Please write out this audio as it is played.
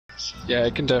Yeah, I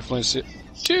can definitely see.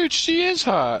 Dude, she is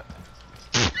hot.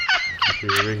 Here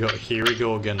we go. Here we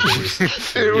go again, boys.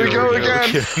 Here we go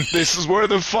again. This is where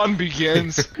the fun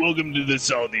begins. Welcome to the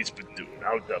Southeast Platoon.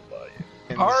 How can I buy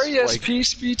you?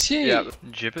 RESPCT. Yeah,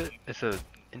 Gibbet? It's a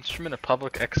instrument of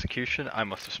public execution? I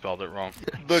must have spelled it wrong.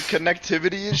 the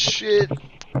connectivity is shit.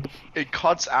 It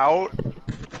cuts out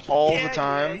all the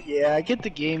time. Yeah, get the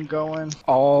game going.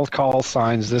 All call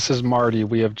signs. This is Marty.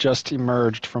 We have just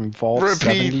emerged from Vault Repeat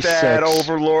 76. that,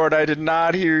 Overlord. I did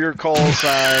not hear your call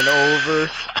sign. Over.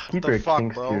 Keep The your fuck,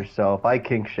 kinks bro? to yourself. I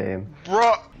kink shame.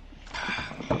 Bro.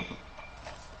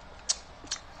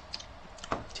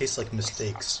 Tastes like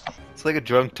mistakes. It's like a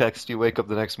drunk text you wake up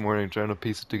the next morning trying to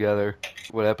piece it together.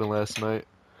 What happened last night?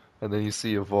 And then you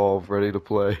see Evolve ready to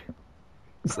play.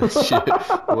 It's like, shit,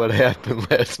 what happened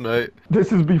last night?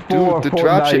 This is before Dude, the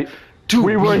dropship. Fortnite. Dude,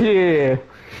 We were here.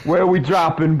 Where we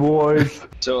dropping, boys?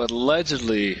 So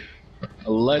allegedly,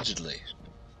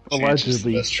 She's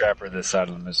the best trapper this side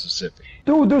of the Mississippi.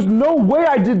 Dude, there's no way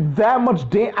I did that much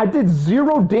I did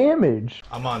 0 damage.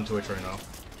 I'm on Twitch right now.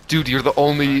 Dude, you're the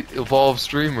only Evolve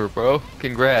streamer, bro.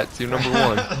 Congrats, you're number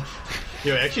 1.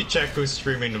 Yo, actually check who's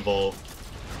streaming Evolve.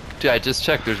 Dude, I just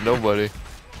checked, there's nobody.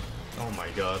 Oh my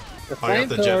god. The I got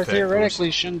the flamethrower jetpack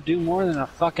theoretically shouldn't do more than a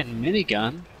fucking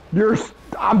minigun.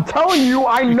 I'm telling you,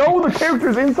 I know the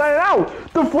characters inside and out.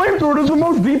 The flamethrower does the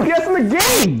most DPS in the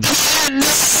game.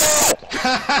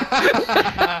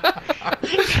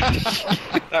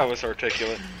 That was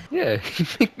articulate. Yeah, you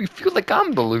make me feel like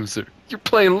I'm the loser. You're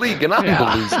playing League and I'm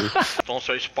the loser. Don't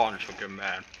say sponge for good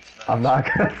man. I'm not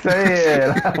gonna say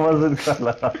it. I wasn't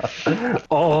gonna.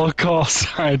 all call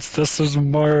signs. This is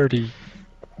Marty.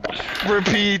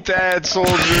 Repeat that,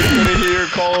 soldier. Gonna hear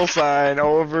call sign.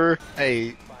 Over.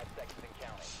 Hey.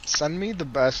 Send me the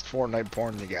best Fortnite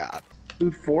porn you got.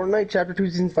 Dude, Fortnite Chapter 2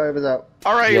 Season 5 is out.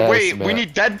 Alright, Yes, wait. Matt. We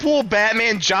need Deadpool,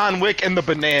 Batman, John Wick, and the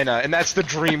banana. And that's the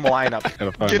dream lineup.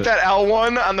 Gotta find Get it. that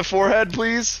L1 on the forehead,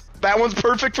 please. That one's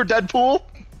perfect for Deadpool.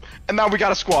 And now we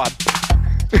got a squad.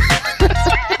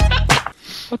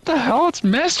 What the hell? It's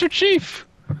Master Chief.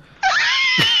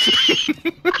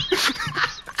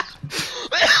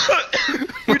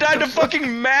 We died to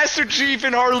fucking Master Chief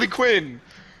and Harley Quinn.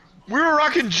 We were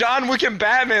rocking John Wick and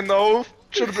Batman though.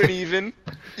 Should have been even.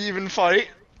 Even fight.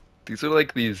 These are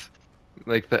like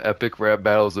the epic rap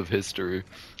battles of history.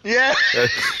 Yeah.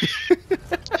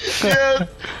 Yeah.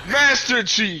 Master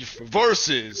Chief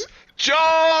versus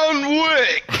John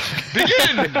Wick.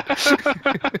 Begin.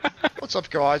 What's up,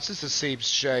 guys? This is Sabe's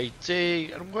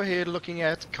JT, and we're here looking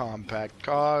at compact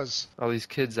cars. All these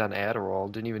kids on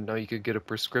Adderall didn't even know you could get a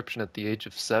prescription at the age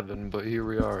of 7, but here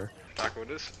we are. Taco,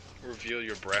 just reveal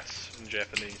your breasts in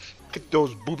Japanese. Get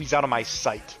those boobies out of my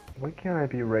sight. Why can't I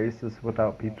be racist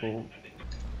without people?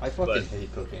 I fucking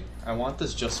hate cooking. I want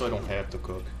this just so I don't have to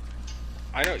cook.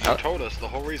 I know, you told us the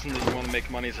whole reason that you want to make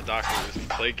money as a doctor is to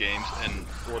play games and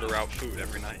order out food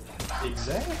every night.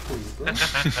 Exactly, bro.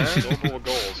 Noble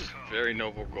goals. Very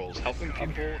noble goals. Helping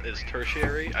people is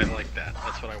tertiary. I like that.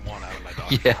 That's what I want out of my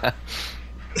doctor. Yeah.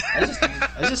 I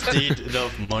just need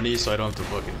enough money so I don't have to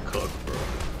fucking cook, bro.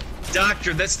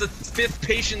 Doctor, that's the 5th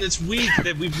patient this week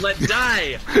that we've let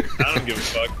die. I don't give a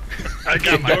fuck. I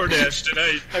got DoorDash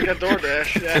tonight. I got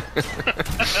DoorDash, yeah.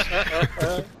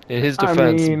 In his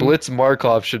defense, mean- Blitz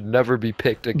Markov should never be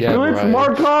picked again, Blitz Ryan.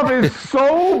 Markov is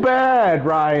so bad,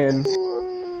 Ryan.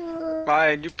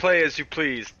 Ryan, you play as you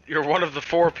please. You're one of the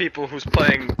 4 people who's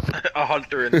playing a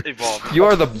hunter in Evolve. You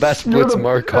are the best You're Blitz the-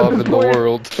 Markov in the point-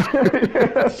 world.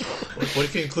 What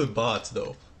if you include bots,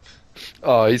 though?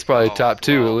 Oh, he's probably top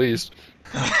 2 at least.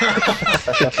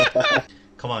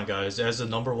 Come on, guys. As the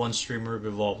 #1 streamer of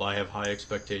Evolve, I have high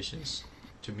expectations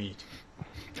to meet.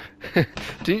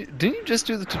 Didn't you just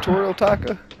do the tutorial,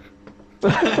 Taka?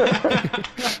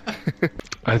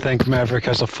 I think Maverick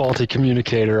has a faulty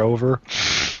communicator. Over.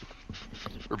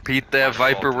 Repeat that,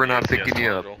 Viper. We're not picking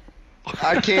you up.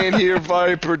 I can't hear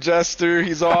Viper, Jester.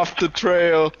 He's off the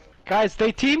trail. Guys,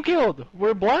 they team killed.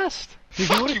 We're blessed. Dude, you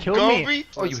Fuck would've you, killed me. Gobi.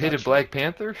 Oh, you hated Black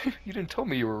Panther? You didn't tell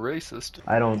me you were racist.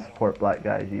 I don't support black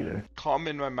guys either. Come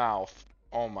in my mouth.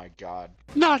 Oh my god.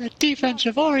 Not a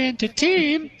defensive-oriented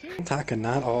team. Taka,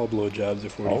 not all blowjobs are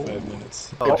 45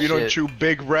 minutes. Oh, If you don't shit. chew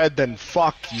Big Red, then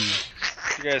fuck you.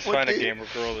 You guys What find a the- gamer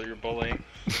girl that you're bullying.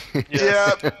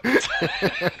 Yeah.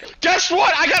 Guess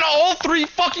what? I got all 3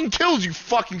 fucking kills, you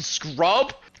fucking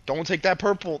scrub. Don't take that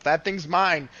purple. That thing's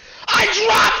mine. I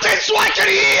dropped it so I can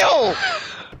heal!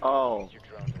 Oh.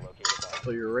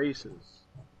 So you're racist.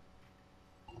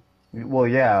 Well,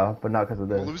 yeah, but not because of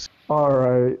this. Lose-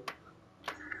 Alright.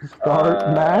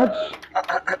 Start match.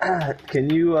 Can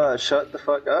you shut the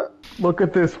fuck up? Look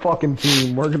at this fucking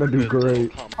team. We're gonna do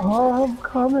great. Oh, I'm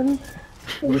coming.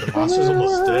 The monster's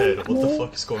almost dead. What the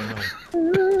fuck is going on?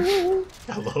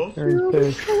 Hello?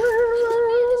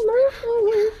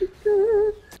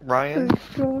 Ryan,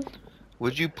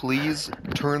 would you please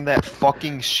turn that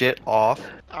fucking shit off?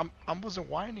 I wasn't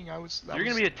whining. You're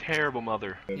gonna be a terrible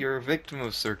mother. You're a victim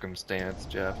of circumstance,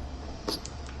 Jeff.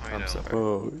 I'm sorry.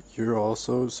 Oh, you're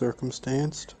also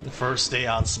circumstanced? First day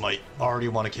on Smite. Already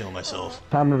want to kill myself.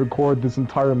 Time to record this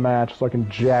entire match so I can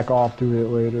jack off to it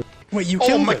later. Wait, you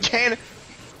killed mechanic.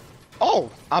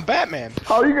 Oh, I'm Batman.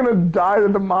 How are you gonna die to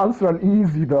the monster on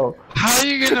easy though? How are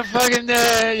you gonna fucking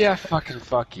yeah, fucking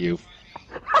fuck you.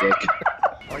 Dick.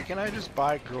 Why can't I just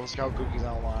buy Girl Scout cookies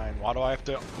online? Why do I have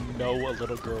to know a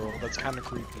little girl? That's kind of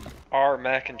creepy. R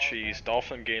Mac and Cheese,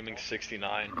 Dolphin Gaming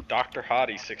 69, Dr.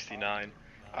 Hottie 69,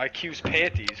 IQ's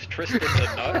Panties, Tristan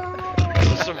the Nut.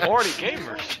 This is some horny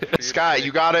gamers. Scott,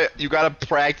 you gotta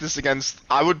practice against.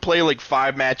 I would play like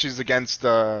 5 matches against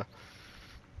a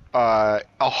hard.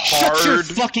 Shut your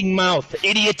fucking mouth,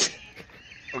 idiot!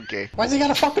 Okay. Why's he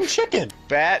got a fucking chicken?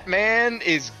 Batman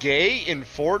is gay in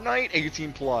Fortnite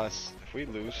 18+. If we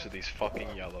lose to these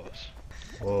fucking yellows.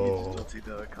 Whoa.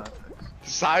 The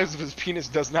size of his penis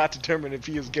does not determine if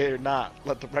he is gay or not.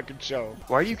 Let the record show.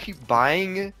 Why do you keep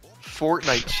buying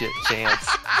Fortnite shit, Chance?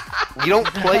 We don't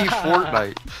play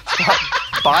Fortnite.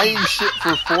 Stop buying shit for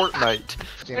Fortnite.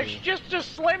 It's just a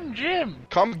Slim Jim.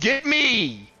 Come get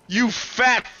me, you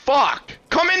fat fuck!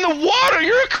 Come in the water,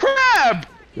 you're a crab!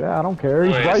 Yeah, I don't care.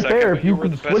 He's Wait a right second, there. but If you were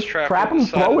can the best switch, trapper trap him,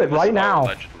 inside throw of it this right now.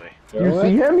 allegedly. You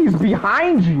see him? He's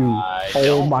behind you.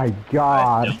 Oh my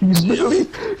god. He's literally,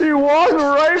 he walked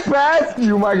right past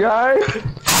you, my guy.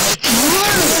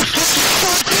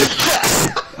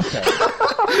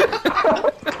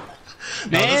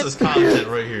 Now this is content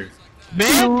right here.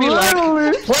 Man be like,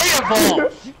 play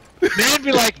Evolve! Man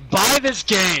be like, buy this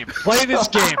game! Play this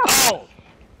game! Oh!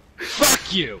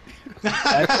 Fuck you!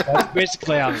 That's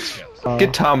basically how this goes.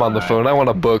 Get Tom on the phone. I want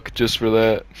a book just for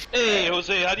that. Hey,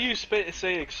 Jose, how do you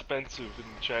say expensive in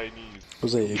Chinese?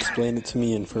 Jose, explain it to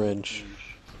me in French.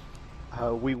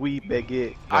 Oui,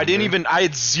 baguette. I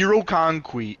had 0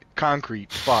 concrete.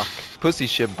 Fuck. Pussy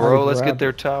shit, bro. Let's get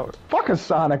their tower. Fuck a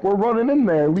Sonic. We're running in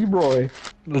there, Leroy.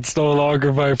 It's no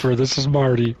longer Viper. This is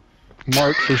Marty.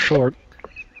 Mark for short.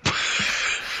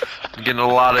 I'm getting a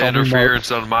lot of interference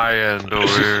on my end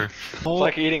over here. It's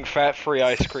like eating fat-free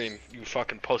ice cream, you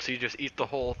fucking pussy. Just eat the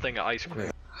whole thing of ice cream.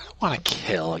 I don't want to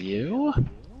kill you.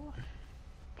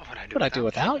 What would I do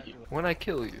without you? When I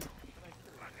kill you.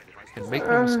 And make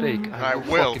no mistake, I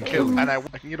will kill you. And I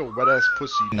can get a wet-ass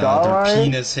pussy.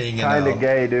 Penis hanging out. Kinda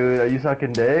gay, dude. Are you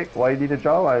sucking dick? Why you need a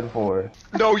jawline for?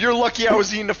 No, you're lucky I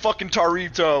was eating a fucking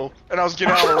Tarito, and I was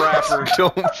getting out of a wrapper.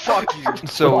 Don't. Fuck you.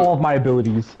 With all of my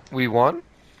abilities. We won?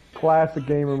 Classic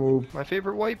gamer move. My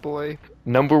favorite white boy.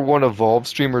 #1 Evolve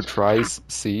streamer tries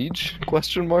Siege?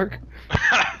 Question mark.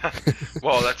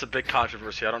 Well, that's a big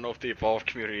controversy. I don't know if the Evolve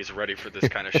community is ready for this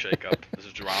kind of shakeup. This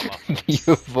is drama. The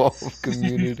Evolve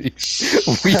community.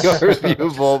 We are the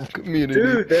Evolve community.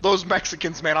 Dude, those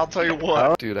Mexicans, man, I'll tell you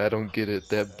what. Dude, I don't get it.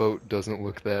 That boat doesn't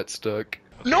look that stuck.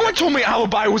 No one told me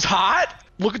Alibi was hot!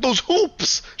 Look at those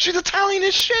hoops! She's Italian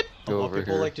as shit! What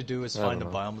people like to do is find a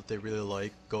biome that they really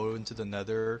like, go into the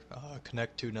nether,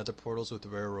 connect 2 nether portals with the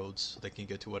railroads so they can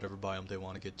get to whatever biome they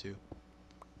want to get to.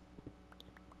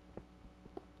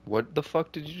 What the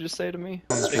fuck did you just say to me?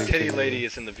 Big Titty Lady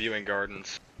is in the viewing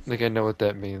gardens. I think I know what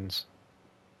that means.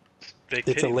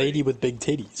 It's a lady with big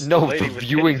titties. No, the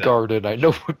viewing garden. I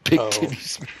know what big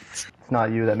titties means. It's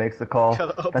not you that makes the call.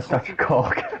 That's not your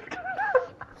call.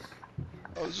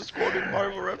 I was just quoting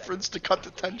Marvel reference to cut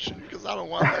the tension because I don't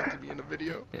want that to be in a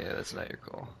video. Yeah, that's not your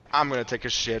call. I'm gonna take a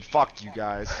shit. Fuck you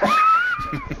guys.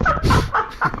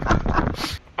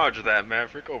 Roger that,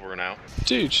 Maverick. Over and out.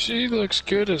 Dude, she looks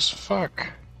good as fuck.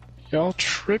 Y'all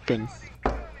tripping.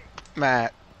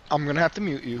 Matt, I'm gonna have to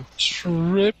mute you.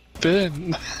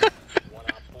 Tripping.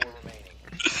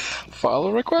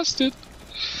 Follow requested.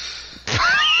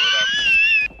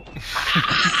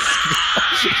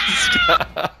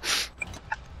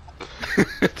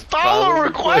 Follow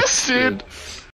requested!